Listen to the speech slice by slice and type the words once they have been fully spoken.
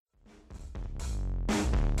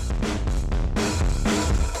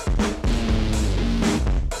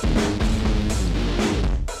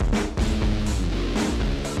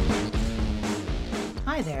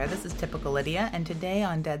this is Typical Lydia, and today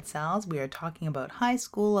on Dead Cells we are talking about High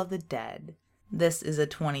School of the Dead. This is a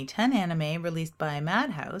 2010 anime released by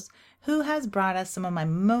Madhouse, who has brought us some of my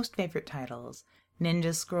most favorite titles: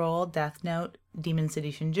 Ninja Scroll, Death Note, Demon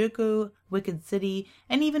City Shinjuku, Wicked City,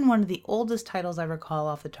 and even one of the oldest titles I recall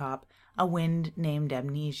off the top, A Wind Named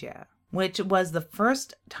Amnesia, which was the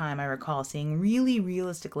first time I recall seeing really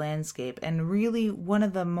realistic landscape and really one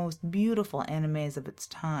of the most beautiful animes of its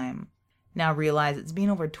time. Now realize it's been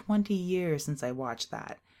over 20 years since I watched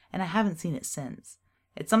that, and I haven't seen it since.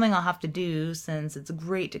 It's something I'll have to do since it's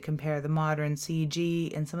great to compare the modern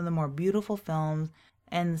CG and some of the more beautiful films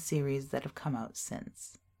and the series that have come out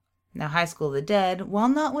since. Now High School of the Dead, while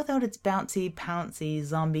not without its bouncy, pouncy,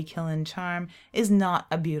 zombie-killing charm, is not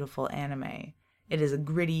a beautiful anime. It is a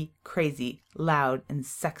gritty, crazy, loud, and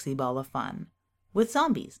sexy ball of fun. With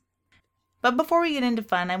zombies. But before we get into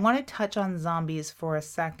fun, I want to touch on zombies for a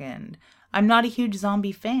second. I'm not a huge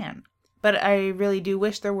zombie fan, but I really do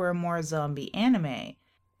wish there were more zombie anime.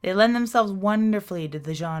 They lend themselves wonderfully to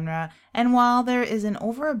the genre, and while there is an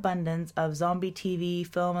overabundance of zombie TV,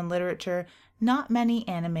 film, and literature, not many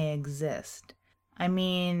anime exist. I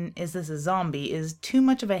mean, Is This a Zombie is too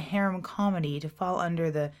much of a harem comedy to fall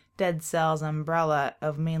under the Dead Cells umbrella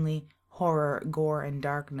of mainly horror, gore, and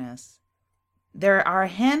darkness. There are a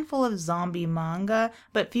handful of zombie manga,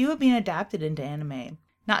 but few have been adapted into anime.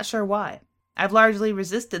 Not sure why. I've largely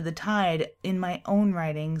resisted the tide in my own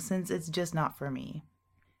writing since it's just not for me.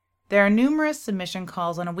 There are numerous submission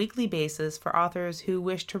calls on a weekly basis for authors who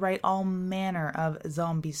wish to write all manner of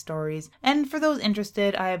zombie stories, and for those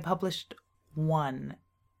interested, I have published one.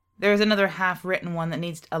 There is another half-written one that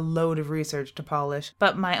needs a load of research to polish,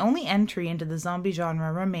 but my only entry into the zombie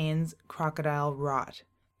genre remains Crocodile Rot.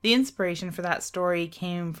 The inspiration for that story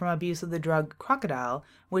came from abuse of the drug crocodile,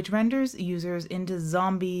 which renders users into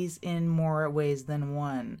zombies in more ways than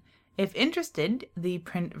one. If interested, the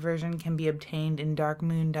print version can be obtained in Dark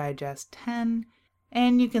Moon Digest 10,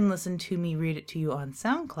 and you can listen to me read it to you on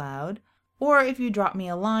SoundCloud, or if you drop me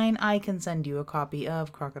a line, I can send you a copy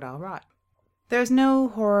of Crocodile Rot. There's no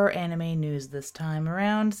horror anime news this time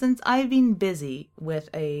around since I've been busy with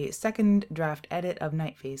a second draft edit of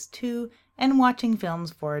Night Phase 2 and watching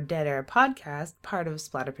films for Dead Air Podcast, part of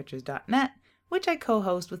SplatterPictures.net, which I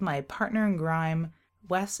co-host with my partner in grime,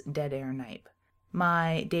 Wes Dead Air Knipe.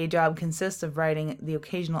 My day job consists of writing the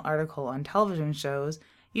occasional article on television shows,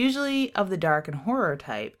 usually of the dark and horror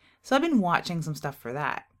type, so I've been watching some stuff for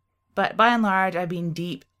that. But by and large, I've been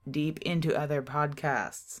deep into other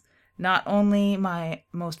podcasts. Not only my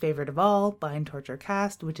most favorite of all, Blind Torture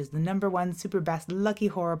Cast, which is the #1 super best lucky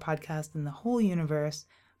horror podcast in the whole universe,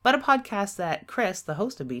 but a podcast that Chris, the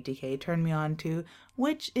host of BTK, turned me on to,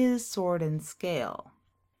 which is Sword and Scale.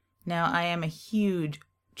 Now, I am a huge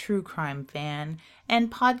true crime fan,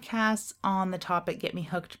 and podcasts on the topic get me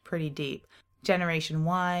hooked pretty deep. Generation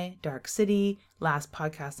Y, Dark City, Last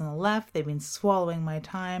Podcast on the Left, they've been swallowing my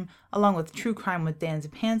time, along with True Crime with Dan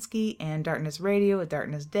Zupansky and Darkness Radio with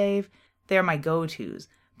Darkness Dave. They're my go-tos,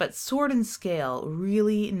 but Sword and Scale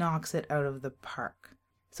really knocks it out of the park.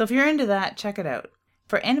 So if you're into that, check it out.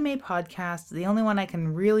 For anime podcasts, the only one I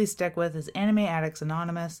can really stick with is Anime Addicts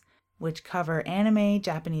Anonymous, which cover anime,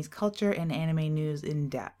 Japanese culture, and anime news in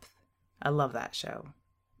depth. I love that show.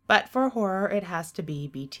 But for horror, it has to be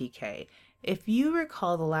BTK. If you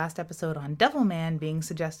recall the last episode on Devilman being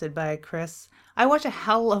suggested by Chris, I watch a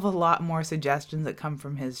hell of a lot more suggestions that come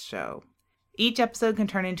from his show. Each episode can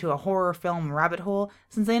turn into a horror film rabbit hole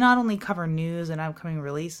since they not only cover news and upcoming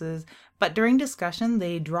releases, but during discussion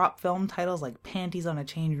they drop film titles like Panties on a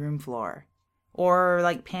Change Room Floor. Or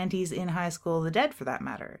like Panties in High School of the Dead for that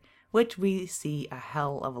matter, which we see a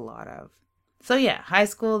hell of a lot of. So yeah, High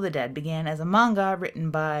School of the Dead began as a manga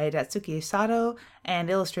written by Datsuki Sato and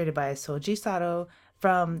illustrated by Soji Sato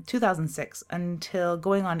from 2006 until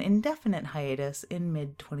going on indefinite hiatus in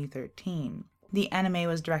mid-2013. The anime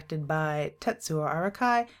was directed by Tetsuo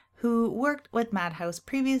Arakai, who worked with Madhouse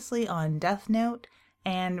previously on Death Note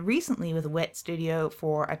and recently with Wit Studio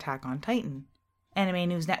for Attack on Titan. Anime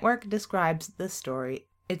News Network describes the story.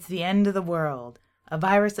 It's the end of the world. A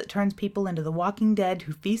virus that turns people into the walking dead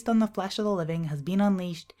who feast on the flesh of the living has been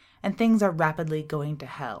unleashed, and things are rapidly going to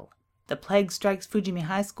hell. The plague strikes Fujimi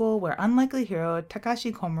High School, where unlikely hero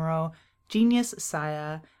Takashi Komuro, genius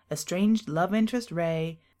Saya, estranged love interest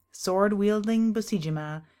Rei, sword-wielding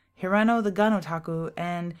Busijima, Hirano the gun otaku,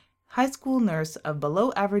 and high school nurse of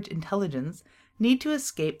below-average intelligence need to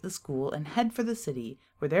escape the school and head for the city,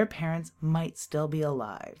 where their parents might still be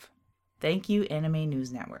alive. Thank you, Anime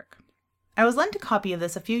News Network. I was lent a copy of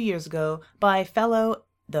this a few years ago by fellow,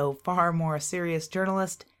 though far more serious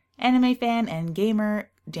journalist, anime fan, and gamer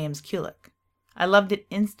James Kulik. I loved it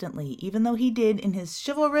instantly, even though he did, in his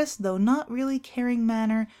chivalrous, though not really caring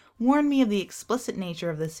manner, warn me of the explicit nature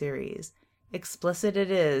of the series. Explicit it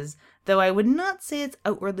is, though I would not say it's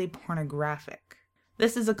outwardly pornographic.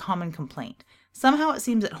 This is a common complaint. Somehow it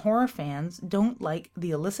seems that horror fans don't like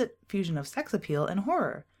the illicit fusion of sex appeal and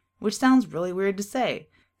horror, which sounds really weird to say,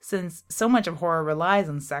 since so much of horror relies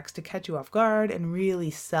on sex to catch you off guard and really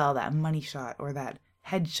sell that money shot or that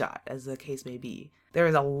headshot, as the case may be. There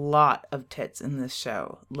is a lot of tits in this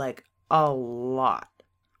show, like a lot.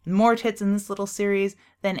 More tits in this little series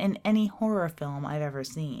than in any horror film I've ever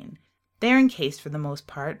seen. They're encased for the most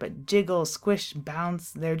part, but jiggle, squish,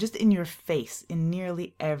 bounce, they're just in your face in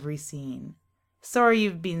nearly every scene. Sorry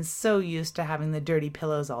you've been so used to having the dirty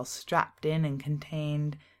pillows all strapped in and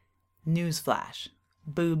contained. Newsflash,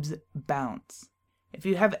 boobs bounce. If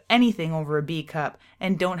you have anything over a B cup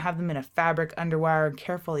and don't have them in a fabric underwire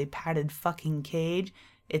carefully padded fucking cage,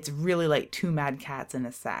 it's really like two mad cats in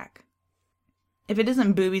a sack. If it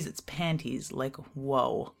isn't boobies, it's panties, like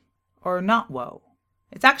whoa. Or not whoa.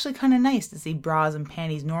 It's actually kind of nice to see bras and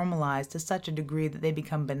panties normalized to such a degree that they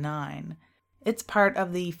become benign. It's part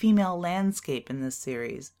of the female landscape in this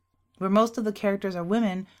series. Where most of the characters are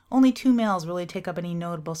women, only 2 males really take up any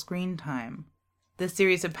notable screen time. This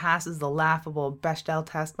series surpasses the laughable Bechdel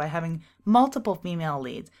test by having multiple female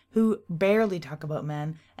leads who barely talk about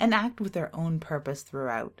men and act with their own purpose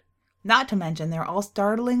throughout. Not to mention they're all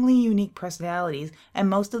startlingly unique personalities, and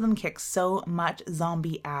most of them kick so much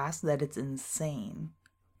zombie ass that it's insane.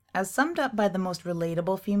 As summed up by the most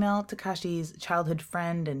relatable female, Takashi's childhood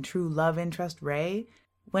friend and true love interest, Rei,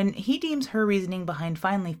 when he deems her reasoning behind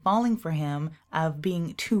finally falling for him of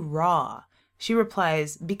being too raw, she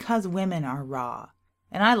replies, because women are raw.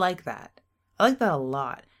 And I like that. I like that a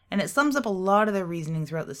lot. And it sums up a lot of their reasoning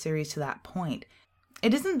throughout the series to that point.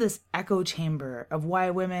 It isn't this echo chamber of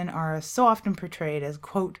why women are so often portrayed as,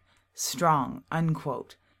 quote, strong,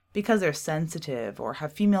 unquote, because they're sensitive, or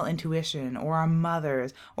have female intuition, or are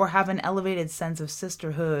mothers, or have an elevated sense of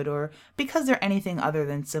sisterhood, or because they're anything other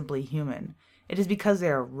than simply human. It is because they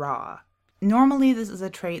are raw. Normally, this is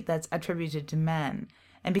a trait that's attributed to men.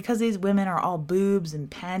 And because these women are all boobs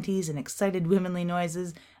and panties and excited womanly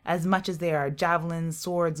noises, as much as they are javelins,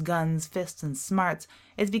 swords, guns, fists, and smarts,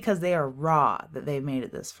 it's because they are raw that they've made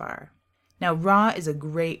it this far. Now, raw is a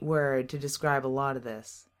great word to describe a lot of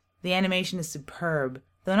this. The animation is superb,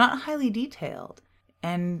 though not highly detailed,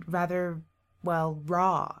 and rather, well,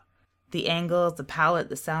 raw. The angles, the palette,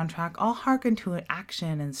 the soundtrack all harken to an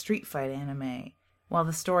action and street fight anime, while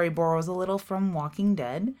the story borrows a little from Walking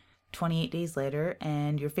Dead, 28 Days Later,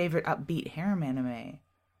 and your favorite upbeat harem anime.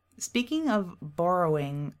 Speaking of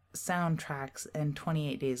borrowing soundtracks and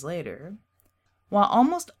 28 Days Later, while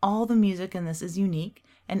almost all the music in this is unique,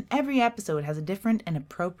 and every episode has a different and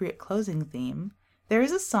appropriate closing theme, there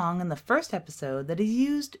is a song in the first episode that is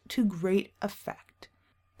used to great effect.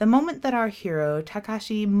 The moment that our hero,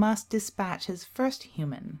 Takashi, must dispatch his first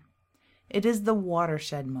human. It is the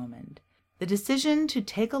watershed moment. The decision to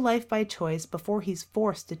take a life by choice before he's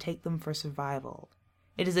forced to take them for survival.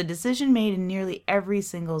 It is a decision made in nearly every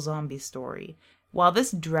single zombie story. While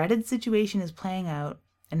this dreaded situation is playing out,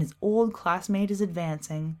 and his old classmate is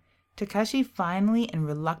advancing, Takashi finally and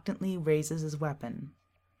reluctantly raises his weapon.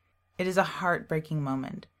 It is a heartbreaking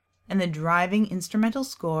moment, and the driving instrumental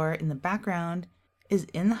score in the background is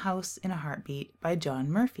In the House in a Heartbeat by John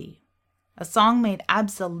Murphy. A song made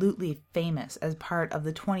absolutely famous as part of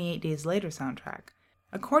the 28 Days Later soundtrack.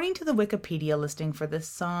 According to the Wikipedia listing for this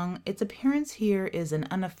song, its appearance here is an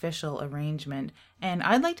unofficial arrangement, and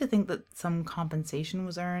I'd like to think that some compensation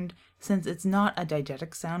was earned, since it's not a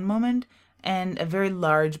diegetic sound moment, and a very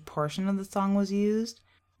large portion of the song was used.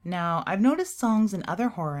 Now, I've noticed songs in other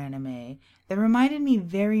horror anime that reminded me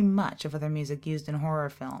very much of other music used in horror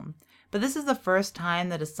film, but this is the first time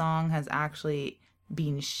that a song has actually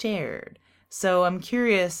been shared, so I'm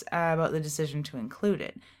curious about the decision to include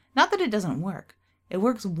it. Not that it doesn't work. It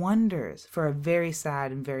works wonders for a very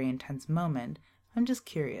sad and very intense moment. I'm just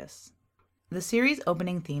curious. The series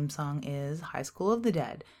opening theme song is High School of the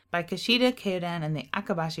Dead by Kishida Kyodan and the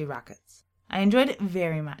Akabashi Rockets. I enjoyed it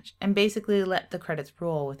very much and basically let the credits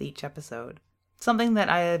roll with each episode. Something that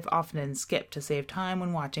I've often skipped to save time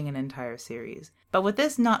when watching an entire series. But with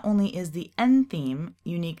this, not only is the end theme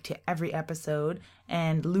unique to every episode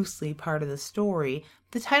and loosely part of the story,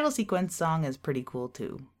 the title sequence song is pretty cool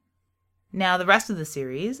too. Now, the rest of the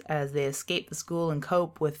series, as they escape the school and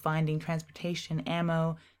cope with finding transportation,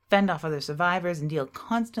 ammo, fend off other survivors, and deal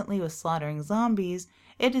constantly with slaughtering zombies,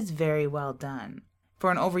 it is very well done.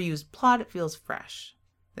 For an overused plot, it feels fresh.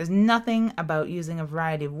 There's nothing about using a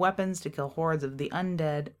variety of weapons to kill hordes of the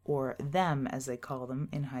undead, or them as they call them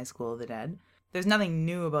in High School of the Dead. There's nothing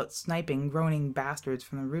new about sniping groaning bastards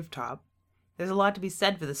from the rooftop. There's a lot to be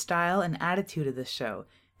said for the style and attitude of this show.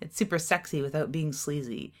 It's super sexy without being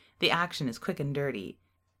sleazy. The action is quick and dirty.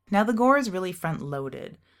 Now the gore is really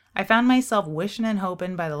front-loaded. I found myself wishing and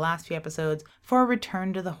hoping by the last few episodes for a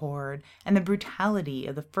return to the horde and the brutality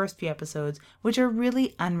of the first few episodes, which are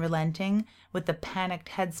really unrelenting with the panicked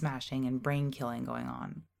head smashing and brain killing going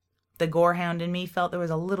on. The gorehound in me felt there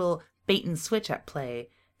was a little bait and switch at play,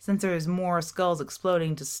 since there is more skulls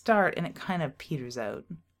exploding to start and it kind of peters out.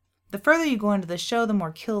 The further you go into the show, the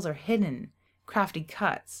more kills are hidden. Crafty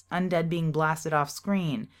cuts, undead being blasted off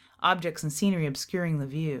screen, objects and scenery obscuring the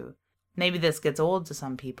view. Maybe this gets old to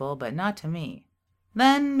some people, but not to me.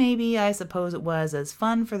 Then maybe I suppose it was as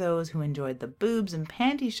fun for those who enjoyed the boobs and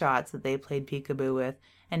panty shots that they played peekaboo with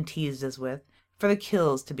and teased us with, for the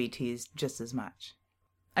kills to be teased just as much.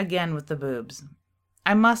 Again with the boobs.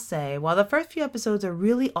 I must say, while the first few episodes are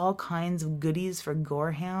really all kinds of goodies for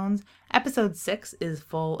gorehounds, episode 6 is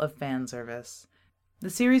full of fan service. The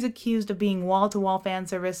series accused of being wall-to-wall fan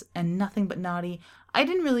service and nothing but naughty, I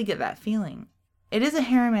didn't really get that feeling. It is a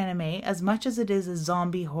harem anime as much as it is a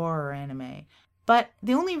zombie horror anime, but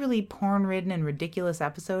the only really porn-ridden and ridiculous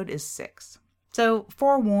episode is 6. So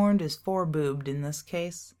forewarned is foreboobed in this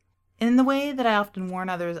case. In the way that I often warn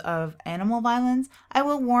others of animal violence, I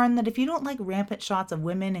will warn that if you don't like rampant shots of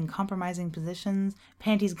women in compromising positions,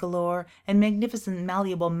 panties galore, and magnificent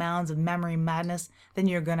malleable mounds of memory madness, then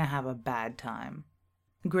you're gonna have a bad time.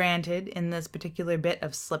 Granted, in this particular bit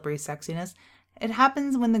of slippery sexiness, it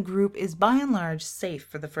happens when the group is by and large safe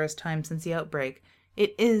for the first time since the outbreak.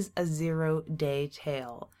 It is a 0-day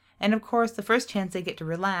tale. And of course, the first chance they get to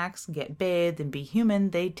relax, get bathed, and be human,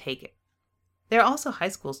 they take it. They're also high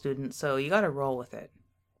school students, so you gotta roll with it.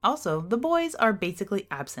 Also, the boys are basically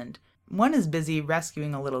absent. One is busy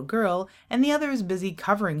rescuing a little girl, and the other is busy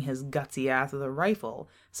covering his gutsy ass with a rifle,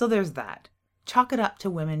 so there's that. Chalk it up to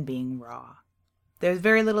women being raw. There's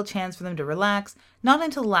very little chance for them to relax. Not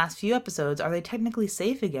until the last few episodes are they technically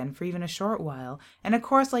safe again for even a short while, and of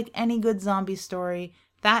course, like any good zombie story,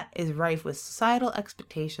 that is rife with societal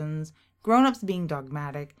expectations, grown-ups being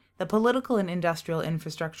dogmatic, the political and industrial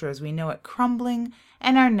infrastructure as we know it crumbling,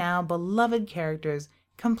 and our now beloved characters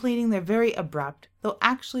completing their very abrupt, though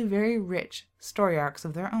actually very rich, story arcs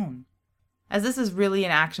of their own. As this is really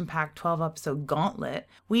an action-packed 12-episode gauntlet,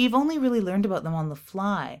 we've only really learned about them on the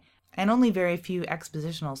fly, and only very few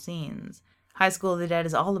expositional scenes. High School of the Dead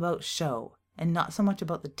is all about show, and not so much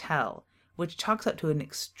about the tell, which chalks up to an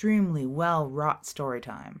extremely well-wrought story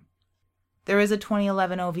time. There is a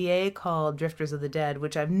 2011 OVA called Drifters of the Dead,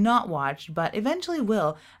 which I've not watched, but eventually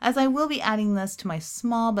will, as I will be adding this to my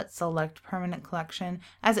small but select permanent collection,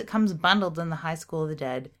 as it comes bundled in the High School of the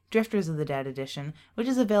Dead, Drifters of the Dead edition, which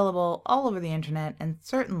is available all over the internet and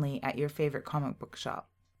certainly at your favorite comic book shop.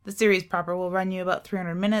 The series proper will run you about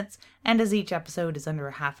 300 minutes, and as each episode is under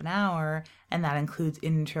half an hour, and that includes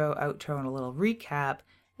intro, outro, and a little recap,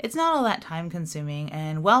 it's not all that time consuming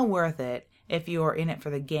and well worth it if you're in it for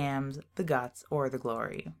the gams, the guts, or the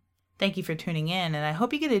glory. Thank you for tuning in, and I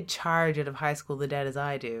hope you get a charge out of High School of the Dead as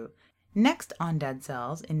I do. Next on Dead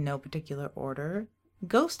Cells, in no particular order,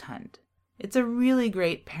 Ghost Hunt. It's a really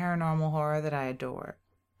great paranormal horror that I adore.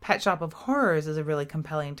 Pet Shop of Horrors is a really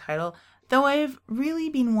compelling title, though I've really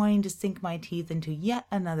been wanting to sink my teeth into yet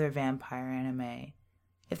another vampire anime.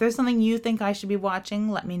 If there's something you think I should be watching,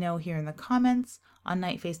 let me know here in the comments, on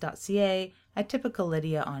nightface.ca, at Typical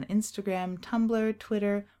Lydia on Instagram, Tumblr,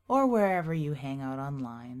 Twitter, or wherever you hang out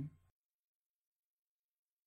online.